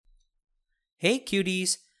Hey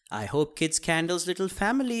cuties, I hope Kids Candle's little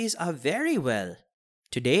families are very well.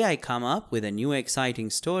 Today I come up with a new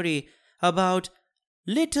exciting story about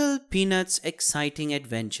Little Peanut's exciting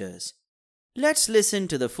adventures. Let's listen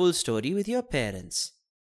to the full story with your parents.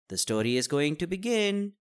 The story is going to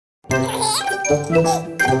begin.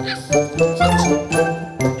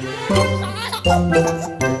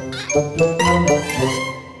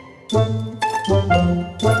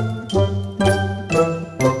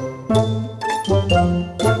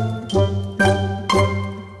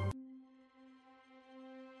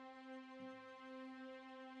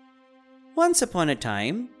 Once upon a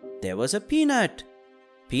time, there was a peanut.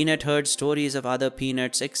 Peanut heard stories of other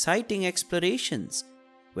peanuts' exciting explorations,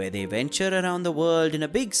 where they venture around the world in a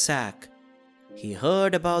big sack. He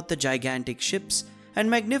heard about the gigantic ships and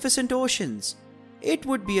magnificent oceans. It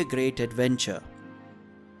would be a great adventure.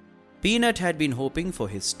 Peanut had been hoping for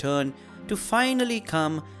his turn to finally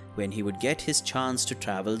come when he would get his chance to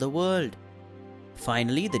travel the world.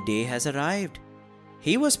 Finally, the day has arrived.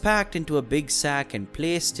 He was packed into a big sack and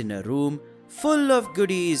placed in a room full of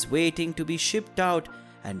goodies waiting to be shipped out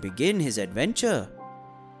and begin his adventure.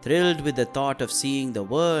 Thrilled with the thought of seeing the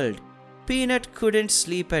world, Peanut couldn't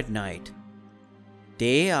sleep at night.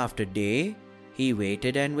 Day after day, he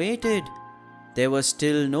waited and waited. There was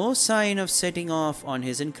still no sign of setting off on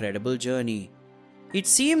his incredible journey. It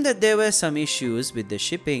seemed that there were some issues with the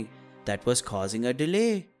shipping that was causing a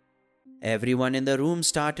delay. Everyone in the room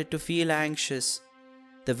started to feel anxious.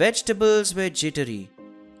 The vegetables were jittery.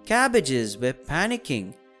 Cabbages were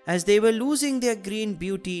panicking as they were losing their green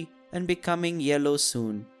beauty and becoming yellow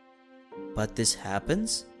soon. But this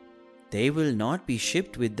happens. They will not be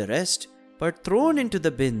shipped with the rest, but thrown into the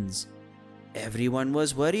bins. Everyone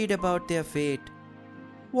was worried about their fate.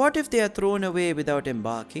 What if they are thrown away without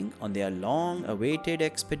embarking on their long-awaited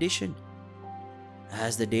expedition?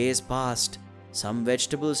 As the days passed, some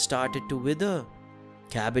vegetables started to wither.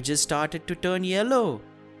 Cabbages started to turn yellow.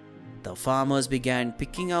 The farmers began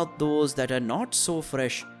picking out those that are not so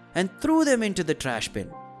fresh and threw them into the trash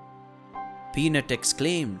bin. Peanut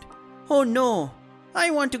exclaimed, "Oh no! I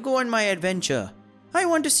want to go on my adventure. I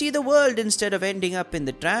want to see the world instead of ending up in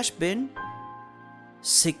the trash bin."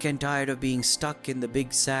 Sick and tired of being stuck in the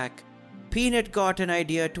big sack, Peanut got an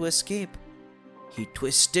idea to escape. He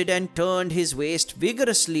twisted and turned his waist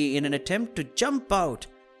vigorously in an attempt to jump out.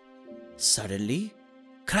 Suddenly,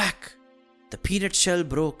 crack! The peanut shell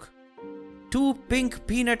broke. 2 pink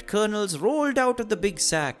peanut kernels rolled out of the big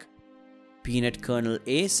sack. Peanut Kernel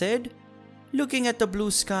A said, looking at the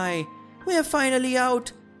blue sky, "We're finally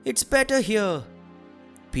out. It's better here."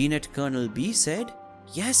 Peanut Kernel B said,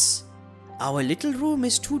 "Yes, our little room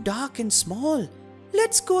is too dark and small.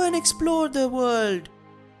 Let's go and explore the world."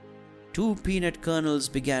 2 peanut kernels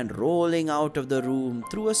began rolling out of the room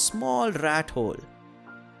through a small rat hole.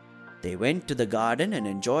 They went to the garden and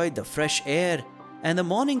enjoyed the fresh air and the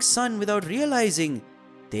morning sun without realizing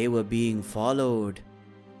they were being followed.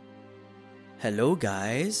 "Hello,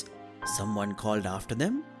 guys," someone called after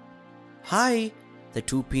them. "Hi," the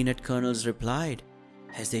 2 peanut kernels replied,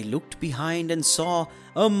 as they looked behind and saw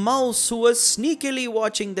a mouse who was sneakily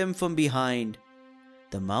watching them from behind.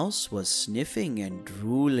 The mouse was sniffing and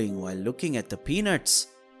drooling while looking at the peanuts.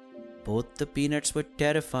 Both the peanuts were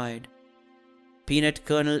terrified. Peanut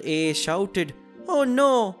Kernel A shouted, "Oh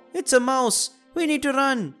no, it's a mouse! We need to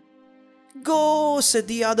run!" "Go!" said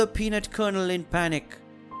the other peanut kernel in panic.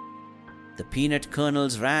 The peanut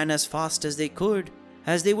kernels ran as fast as they could,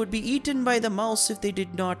 as they would be eaten by the mouse if they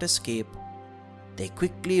did not escape. They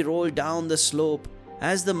quickly rolled down the slope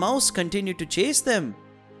as the mouse continued to chase them.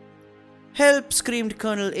 "Help!" screamed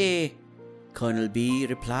Kernel A. Kernel B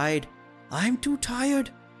replied, "I'm too tired,"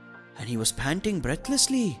 and he was panting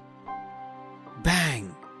breathlessly.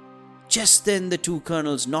 Bang! Just then the 2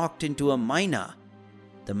 kernels knocked into a miner.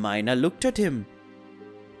 The miner looked at him.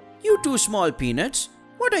 "You 2 small peanuts,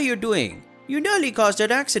 what are you doing? You nearly caused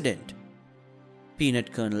an accident."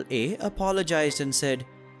 Peanut Kernel A apologized and said,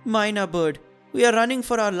 "Miner bird, we are running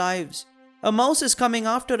for our lives. A mouse is coming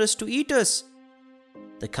after us to eat us."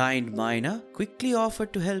 The kind miner quickly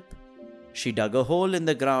offered to help. She dug a hole in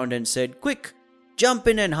the ground and said, "Quick, jump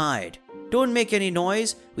in and hide. Don't make any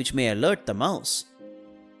noise which may alert the mouse."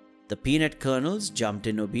 The peanut kernels jumped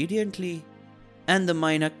in obediently, and the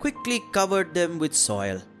miner quickly covered them with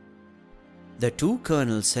soil. The 2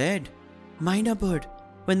 kernels said, "Miner bird,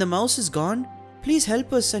 when the mouse is gone, please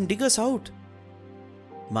help us and dig us out."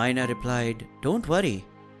 Miner replied, "Don't worry,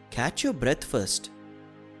 catch your breath first."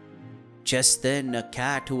 Just then, a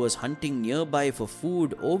cat who was hunting nearby for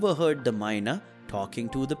food overheard the miner talking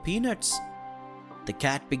to the peanuts. The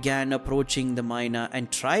cat began approaching the myna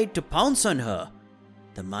and tried to pounce on her.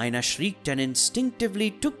 The myna shrieked and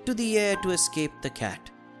instinctively took to the air to escape the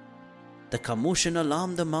cat. The commotion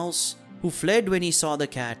alarmed the mouse, who fled when he saw the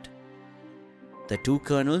cat. The two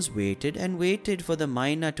colonels waited and waited for the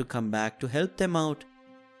myna to come back to help them out.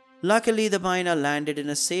 Luckily, the myna landed in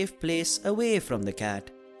a safe place away from the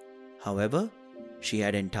cat. However, she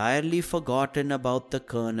had entirely forgotten about the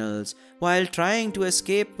colonels while trying to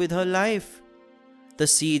escape with her life. The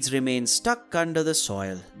seeds remained stuck under the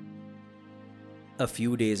soil. A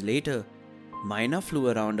few days later, Myna flew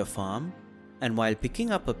around a farm, and while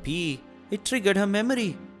picking up a pea, it triggered her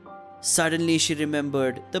memory. Suddenly she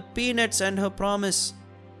remembered the peanuts and her promise.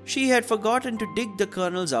 She had forgotten to dig the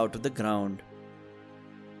kernels out of the ground.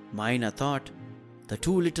 Myna thought, the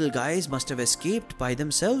two little guys must have escaped by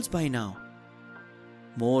themselves by now.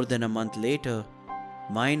 More than a month later,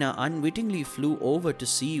 Myna unwittingly flew over to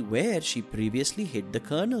see where she previously hid the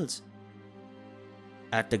kernels.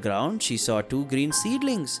 At the ground, she saw two green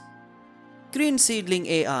seedlings. Green seedling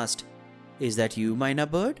A asked, "Is that you, Myna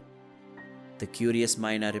bird?" The curious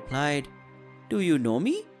Myna replied, "Do you know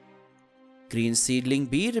me?" Green seedling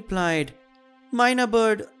B replied, "Myna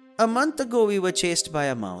bird, a month ago we were chased by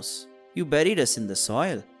a mouse. You buried us in the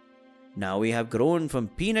soil. Now we have grown from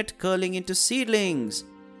peanut curling into seedlings."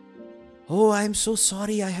 "Oh, I am so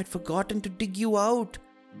sorry, I had forgotten to dig you out.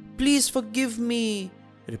 Please forgive me,"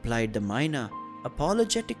 replied the myna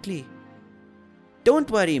apologetically.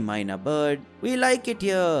 "Don't worry, Myna bird, we like it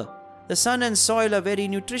here. The sun and soil are very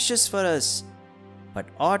nutritious for us. But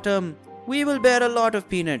autumn, we will bear a lot of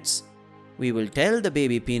peanuts. We will tell the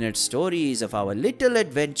baby peanut stories of our little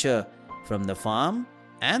adventure from the farm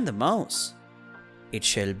and the mouse. It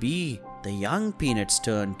shall be the young peanut's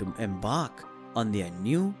turn to embark on their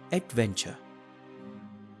new adventure."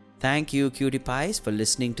 Thank you, Cutie Pies, for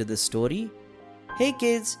listening to this story. Hey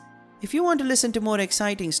kids, if you want to listen to more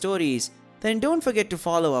exciting stories, then don't forget to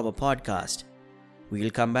follow our podcast.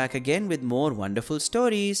 We'll come back again with more wonderful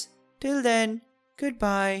stories. Till then,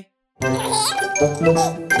 goodbye.